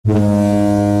Welcome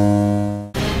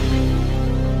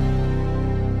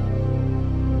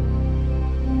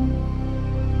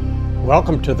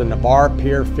to the Navarre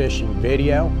Pier fishing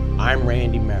video. I'm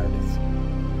Randy Meredith.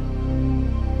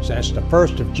 Since the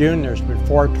 1st of June, there's been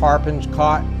 4 tarpons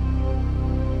caught.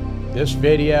 This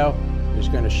video is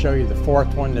going to show you the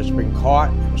 4th one that's been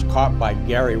caught. It was caught by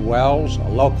Gary Wells, a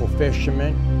local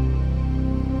fisherman.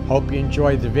 Hope you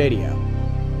enjoyed the video.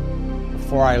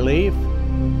 Before I leave,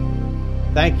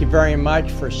 thank you very much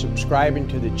for subscribing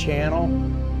to the channel.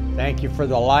 Thank you for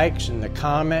the likes and the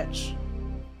comments.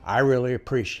 I really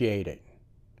appreciate it.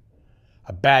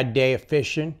 A bad day of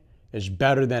fishing is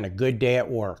better than a good day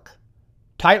at work.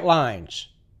 Tight lines.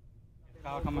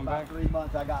 Coming back 3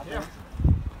 months I got there.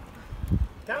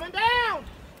 Coming down!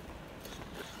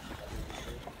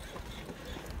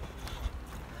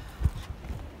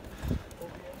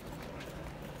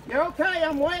 You're okay,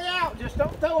 I'm way out. Just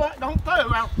don't throw it, don't throw.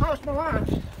 I'll cross my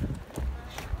line.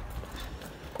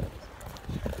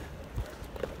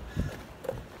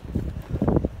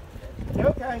 You're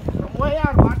okay, I'm way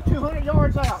out, about 200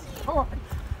 yards out.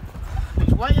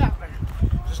 It's way out there.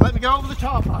 Just let me go over the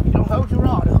top of it. Don't hold your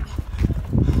rod up.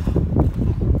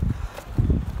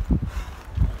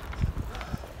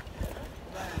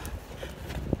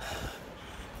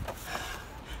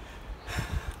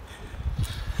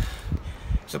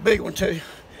 It's a big one too.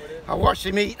 I watched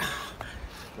him eat.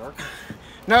 Shark?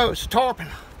 No, it's a tarpon.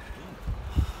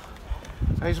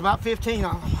 There's about 15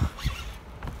 of them.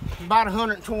 About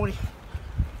 120.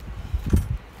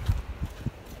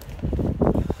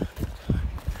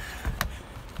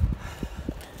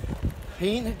 He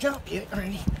ain't jumped yet,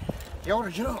 Randy. He ought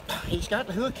to jump. He's got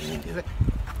the hook into it.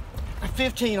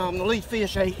 15 of them, the lead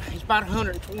fish ate. He's about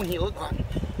 120, he looked like.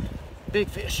 Big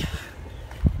fish.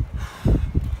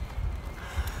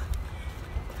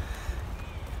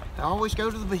 I always go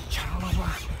to the beach. I don't know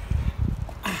why.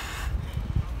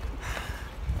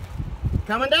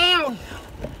 Coming down.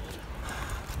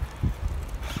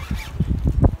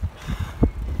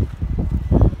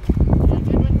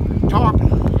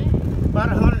 Tarpon. About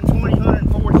 120,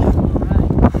 140.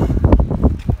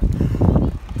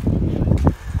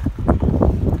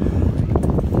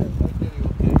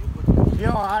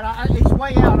 Yeah, he's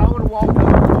way out. I would have walked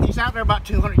over. He's out there about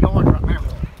 200 yards right now.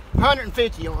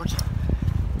 150 yards.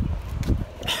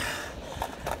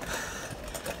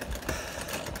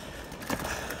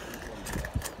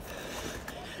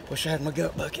 Wish I had my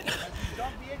gut bucket.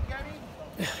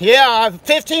 Yeah,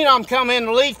 15 of them come in.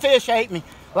 The lead fish ate me.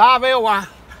 Live LY.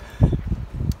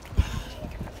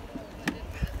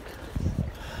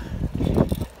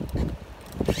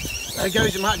 There he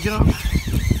goes, he might jump.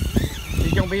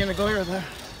 He's gonna be in the glare there.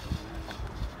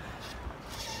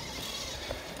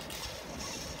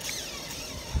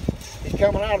 He's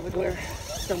coming out of the glare.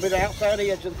 It's gonna be the outside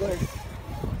edge of the glare.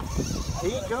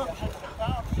 He ain't jumped.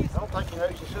 I don't think he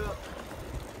knows his hook.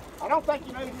 I don't think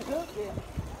he knows his hook yet.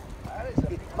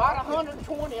 About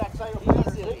 120, I'd say.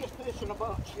 That's the biggest fish in the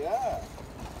bunch. Yeah.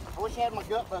 I wish I had my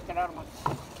gut bucket out of my.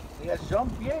 He has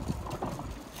jumped yet?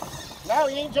 No,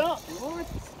 he ain't jumped. He would.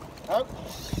 Nope. Oh,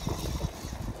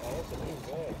 that's a big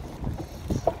bag.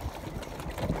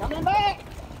 Coming back.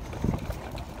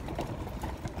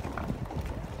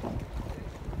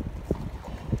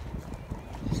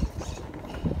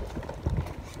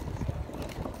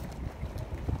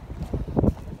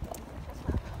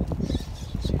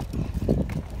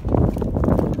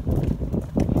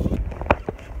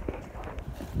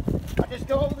 Just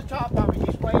go over the top of it.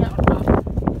 He's way out about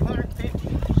 150.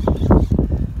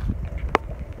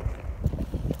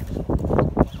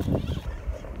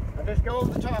 I just go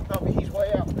over the top of it. He's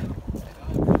way out.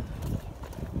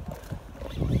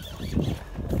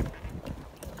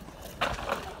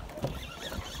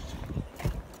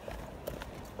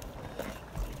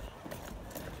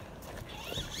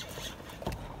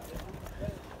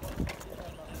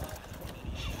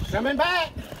 Coming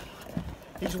back.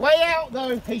 He's way out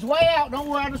though. He's way out. Don't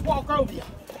worry, I'll just walk over you.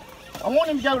 I want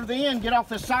him to go to the end, get off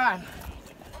this side.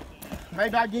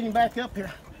 Maybe I'll get him back up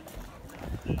here.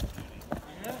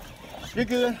 You're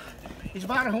good. He's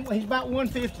about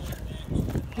 150.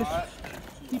 Just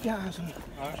keep your eyes on him.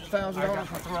 $1,000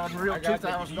 worth of rod and reel,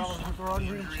 $2,000 worth of rod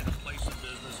and reel.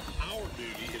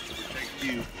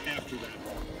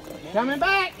 Coming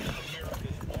back.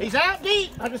 He's out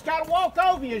deep. I just gotta walk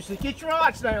over you, so get your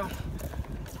rods down.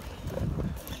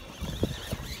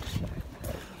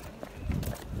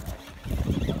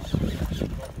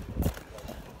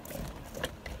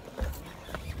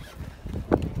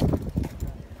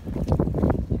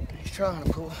 trying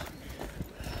to pull.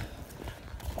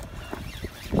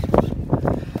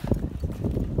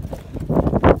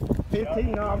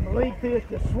 15 of them. The lead fish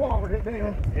just swallowed it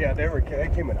down. Yeah, they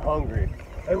came in hungry.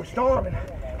 They were starving.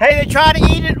 Hey, they tried to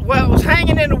eat it. Well, it was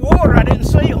hanging in the water. I didn't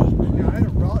see them. Yeah, I had a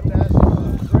rotten ass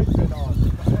brisket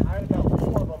on. I had about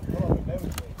 4 of them coming. They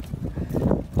was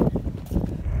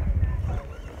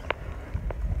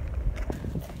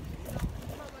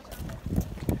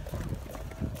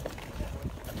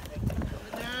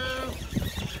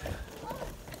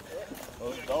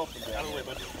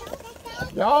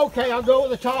Yeah, okay, I'll go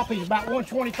with the top. He's about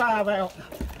 125 out.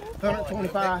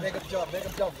 125. Make him jump,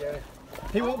 Jerry.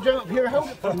 He won't jump. Here, hold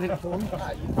it for a minute for me.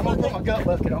 I'm going to put my gut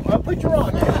bucket on. Put your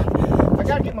rod down. I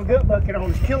got to get my gut bucket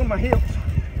on. It's killing my hips.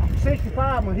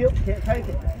 65, my hips can't take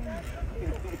it.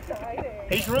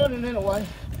 He's running in a way.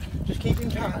 Just keep him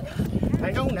tight.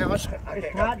 Hang on now. It's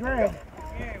tight drag.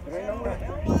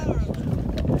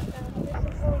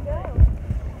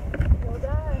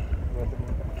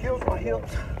 Kills my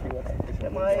hips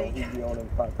at my age.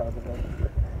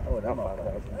 Oh, that's my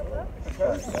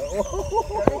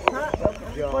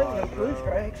Blue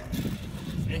scrags.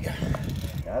 There you go.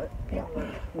 Got it? Yeah.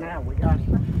 Now we got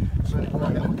him. So I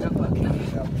got my gut bucket.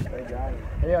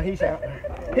 Yeah, he's out.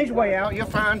 He's way out. You're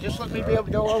fine. Just let me be able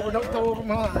to go over. Don't throw over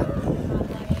my line.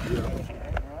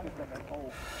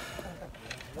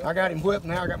 I got him whipped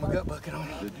now. I got my gut bucket on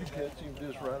him. Did you catch him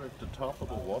just right at the top of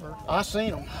the water? I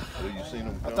seen him. Oh, you seen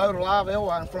him? I throwed a live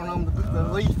eel in front of him.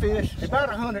 The lead fish. About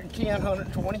 110,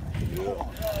 120.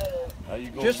 How you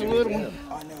going? Just a little one.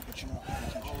 I know, but you know.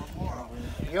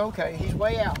 You're okay. He's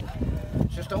way out.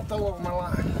 Just don't throw over my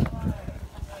line.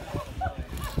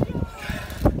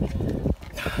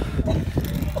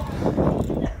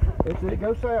 It's it.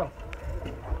 Go south.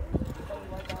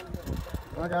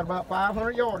 I got about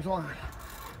 500 yards line.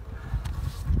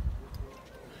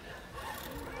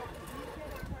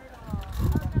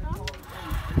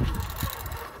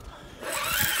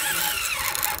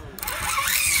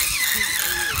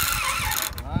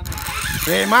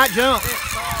 Yeah, he might jump.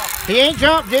 He ain't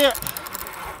jumped yet.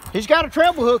 He's got a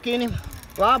treble hook in him.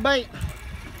 Live bait.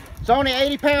 It's only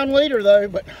 80-pound leader though,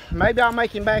 but maybe I'll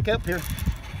make him back up here.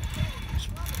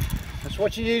 That's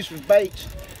what you use for baits.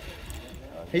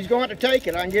 He's going to take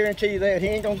it, I can guarantee you that. He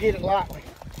ain't gonna get it lightly.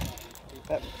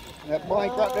 That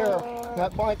blank right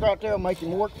there will make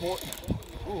him work for it.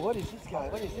 Ooh, what is this guy?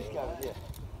 What is this guy? Yeah.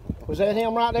 Was that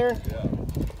him right there? Yeah.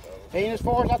 He ain't as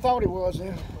far as I thought he was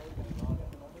then.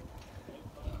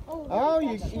 Oh,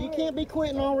 you can't be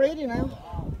quitting already now.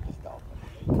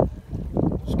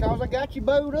 It's because I got you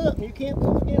bowed up and you can't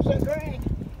pull against that drag.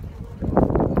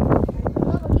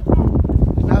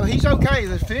 No, he's okay.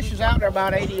 The fish is out there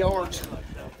about 80 yards.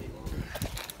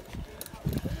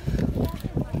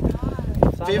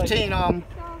 15 of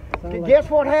them. Guess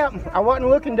what happened? I wasn't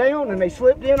looking down and they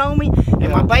slipped in on me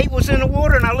and my bait was in the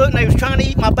water and I looked and they was trying to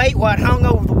eat my bait while it hung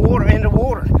over the water in the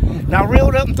water. And I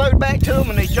reeled up and threw it back to them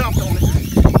and they jumped on it.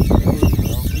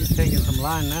 He's taking some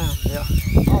line now. Yeah.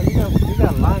 Oh, you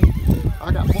got a line.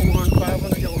 I got 400,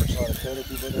 500 yards.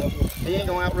 He ain't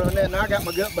gonna outrun that. And I got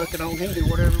my gut bucket on him, do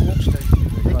whatever he wants to.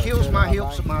 It kills my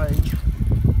hips at my age.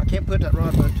 I can't put that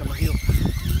rod bucket to my hip.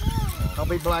 I'll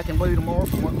be black and blue tomorrow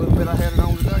from what little bit I had it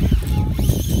on today.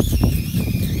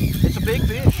 It's a big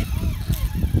fish.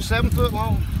 7 foot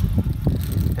long,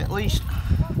 at least.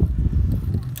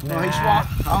 Well, he swallowed.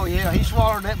 Oh yeah, he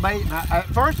swallowed that bait. And at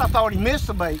first I thought he missed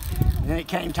the bait. And then it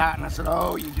came tight and I said,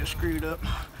 oh, you just screwed up.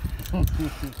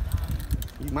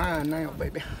 You mine now,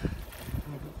 baby.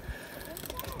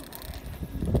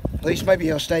 At least maybe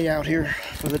he'll stay out here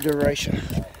for the duration.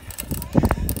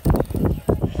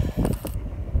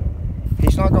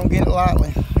 He's not gonna get it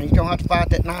lightly. He's gonna have to fight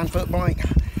that 9 foot blank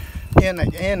in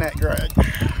that drag.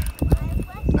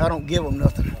 I don't give him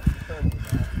nothing.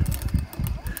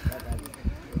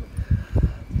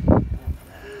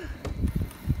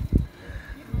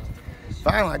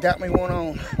 Finally, I got me one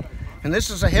on. And this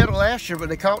is ahead of last year, but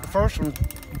they caught the first one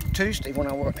Tuesday when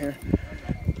I wasn't here.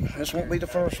 This won't be the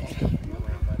first one.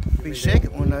 Be the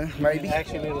second one though, maybe.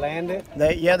 Actually landed?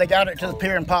 Yeah, they got it to the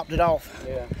pier and popped it off.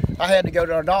 Yeah. I had to go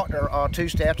to our doctor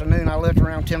Tuesday afternoon. I left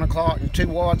around 10 o'clock and 2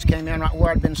 wads came in right where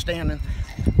I'd been standing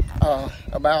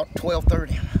about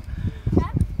 12:30.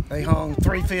 They hung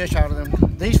 3 fish out of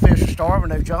them. These fish are starving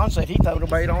though. John said he threw a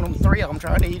bait on them. 3 of them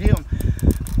tried to eat him.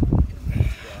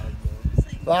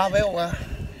 Live eel.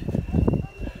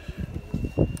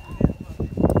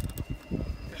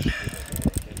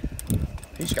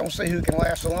 He's gonna see who can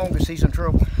last the longest. He's in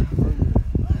trouble.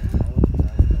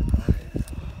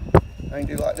 I can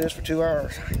do like this for 2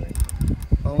 hours.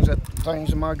 As long as that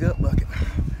thing's in my gut bucket.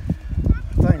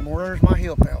 That thing wears my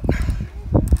hip out.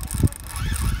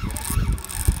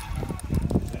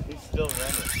 He's still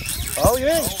running. Oh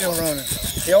yeah, he's still running.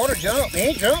 He ought to jump. He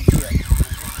ain't jumped yet.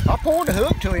 I poured the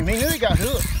hook to him. He knew he got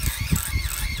hooked.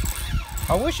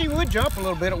 I wish he would jump a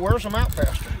little bit. It wears him out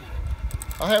faster.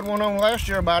 I had one on last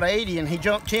year about 80, and he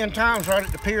jumped 10 times right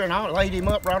at the pier, and I laid him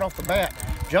up right off the bat.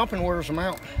 Jumping wears him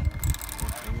out.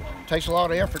 Takes a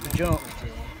lot of effort to jump.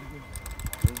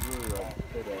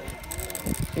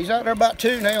 He's out there about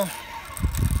 2 now.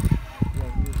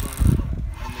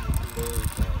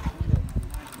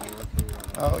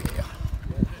 Oh yeah.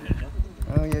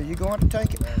 Oh yeah, you going to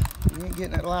take it. You ain't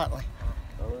getting it lightly.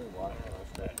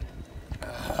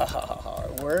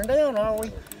 Wearing down, are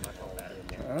we?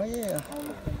 Oh yeah.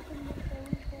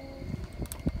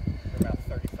 About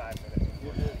 35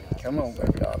 minutes. Come on,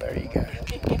 baby. Oh, there you go.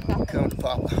 Come to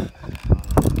Papa.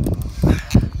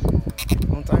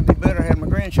 One thing be better, I had my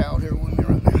grandchild here with me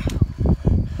right now.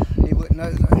 He wouldn't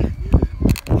know that.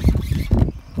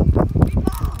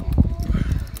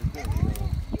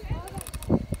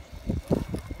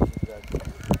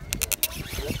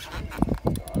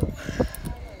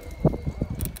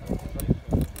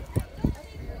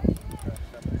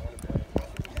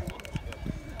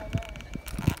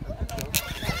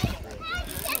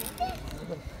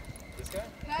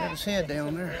 Had his head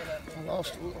down there. I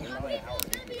lost it.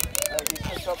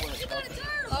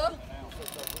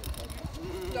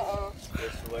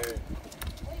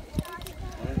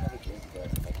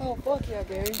 Oh, fuck yeah,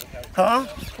 Barry. Huh?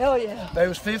 Hell yeah. There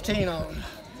was 15 of them.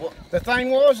 The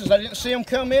thing was, I didn't see them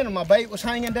come in, and my bait was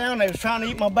hanging down. They was trying to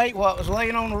eat my bait while it was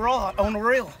laying on the rod, on the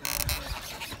reel.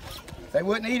 They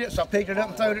wouldn't eat it, so I picked it up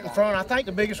and threw it in front. I think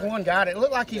the biggest one got it. It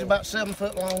looked like he's about 7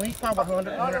 foot long. He's probably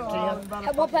 100,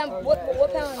 110. What pound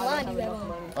line do you have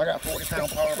on? I got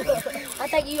 40-pound power play. I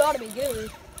think you ought to be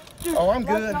good. Oh, I'm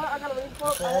good. I got a ring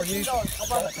pump. So are you? I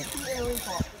bought a ring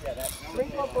pump.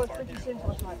 Ring pump was 50 cents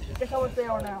last night. Guess how much they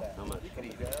are now? How much?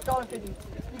 $1.50. You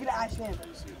get an ice can.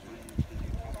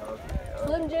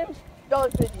 Slim Jims,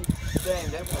 $1.50.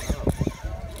 Damn, that went up.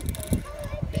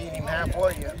 He ain't even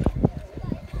halfway yet.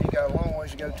 He got a long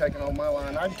ways to go taking on my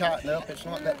line. I can tighten up. It's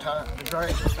not that tight. The drag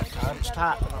is that tight. It's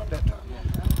tight, but not that tight.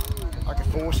 I can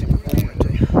force him if I wanted to.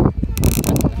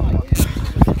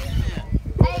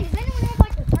 Hey, does anyone have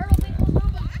like the turtle thing or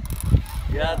something?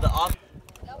 Yeah, the off.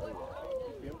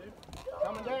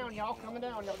 Coming down, y'all. Coming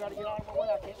down. Y'all got to get out of my way.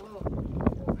 I can't look.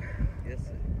 Yes,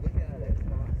 look at it.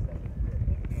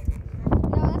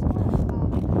 No, that's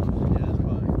fine. Yeah, that's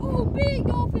fine. Oh, big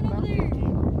dolphin over there.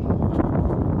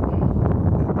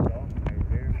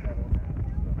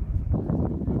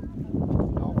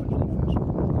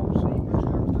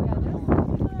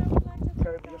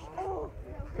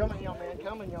 Coming, young man.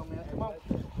 Coming, young man. Come on.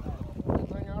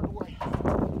 Hang out of the way.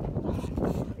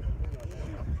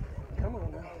 Come on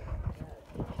now.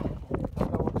 I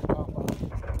know what to stop on.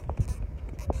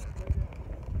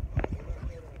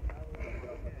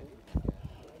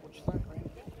 What you think,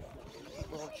 Randy?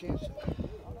 Well, a chance.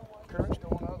 Current's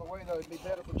going the other way, though. It'd be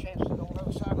better for chance to go on the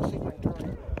other side and see if we can turn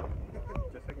it.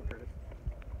 Just a second,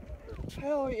 Curtis.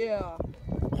 Hell yeah.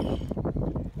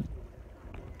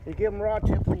 You give them rod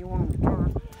tip when you want them to turn.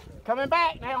 Coming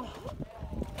back now.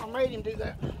 I made him do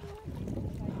that.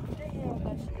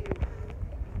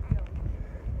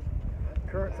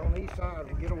 Current's on the east side.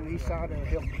 We'll get on the east side and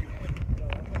help him.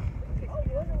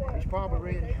 He's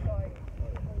probably ready.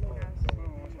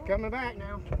 Coming back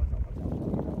now.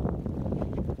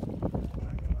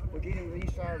 We'll get him to the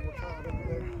east side. We'll try it over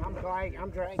there. I'm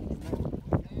dragging him now.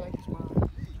 I think it's mine.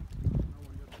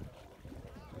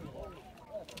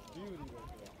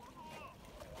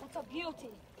 What's a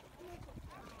beauty?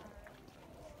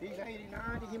 He's 80,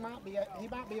 90. He might be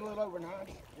a little over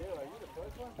 90. Yeah, are you the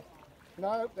first one?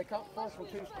 No, they caught the first one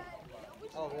Tuesday.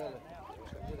 Oh, really?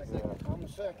 I'm the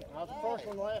second. I was the first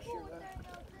one last year, though.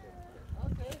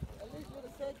 Okay, at least you're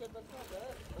the second, but it's not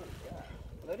bad.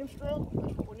 Let him struggle.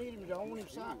 That's what we need him to do.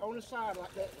 On his side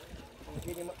like that. And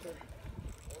get him up there.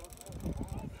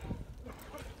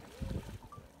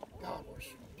 God, what a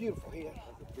beautiful head.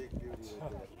 That's a big beauty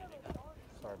right there.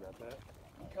 Sorry about that.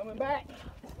 Coming back.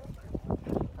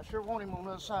 I sure want him on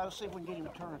the other side. Let's see if we can get him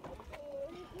to turn.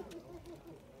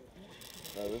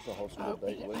 No, this is a whole Oh, small he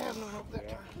bait. didn't have none up that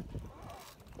time.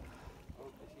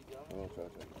 Okay.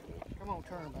 Come on,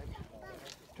 turn, baby.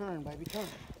 Turn, baby, turn.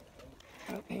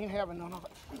 Nope, he ain't having none of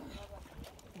it.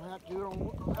 We'll have to do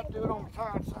it on the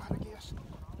tired side, I guess.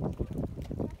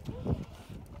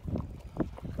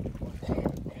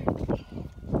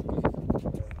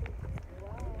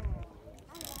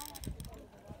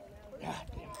 God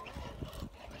damn it.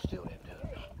 I still didn't do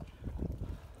it.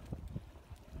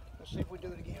 Let's see if we do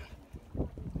it again.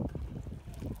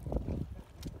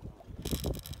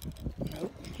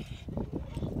 Nope.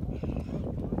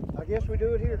 we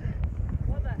do it here.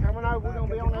 Coming over, we're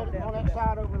gonna be on that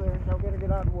side over there, so better get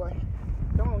out of the way.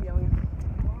 Come on, youngin'.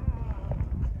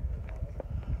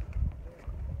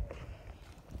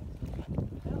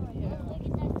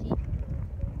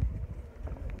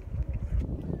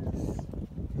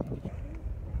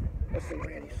 Let's see,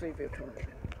 Randy, see if he'll turn.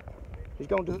 He's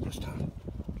gonna do it this time.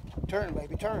 Turn,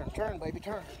 baby, turn, baby,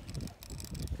 turn.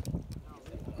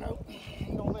 Nope, he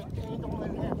ain't gonna let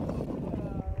it happen.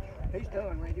 He's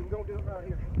done, Randy. We're gonna do it right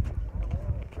here.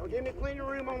 So give me plenty of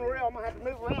room on the rail. I'm gonna have to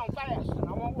move around fast, and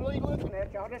I won't leave looking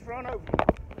at y'all. Just run over.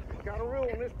 Got a rule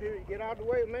on this pier. You get out of the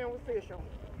way of a man with fish on.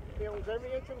 He owns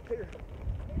every inch of the pier.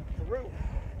 It's a rule.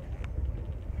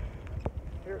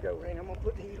 Here we go, Randy. I'm gonna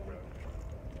put the heat on.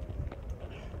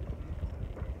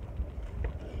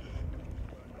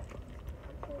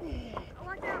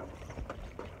 Watch out.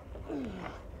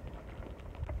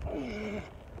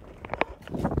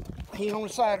 He ain't on the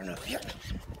side enough yet.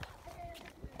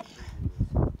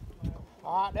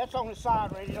 All right, that's on the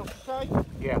side, Randy. Don't you say?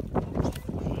 Yeah.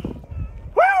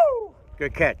 Woo!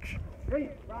 Good catch.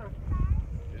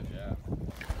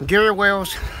 Gary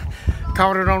Wells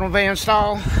caught it on a van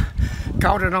stall.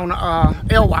 Caught it on a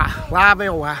LY, live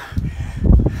LY.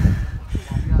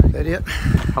 That it?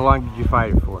 How long did you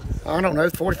fight it for? I don't know,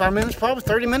 45 minutes, probably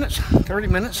 30 minutes, 30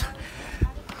 minutes.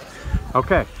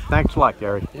 Okay, thanks a lot,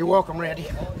 Gary. You're welcome, Randy.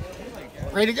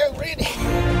 Ready to go,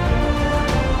 Randy.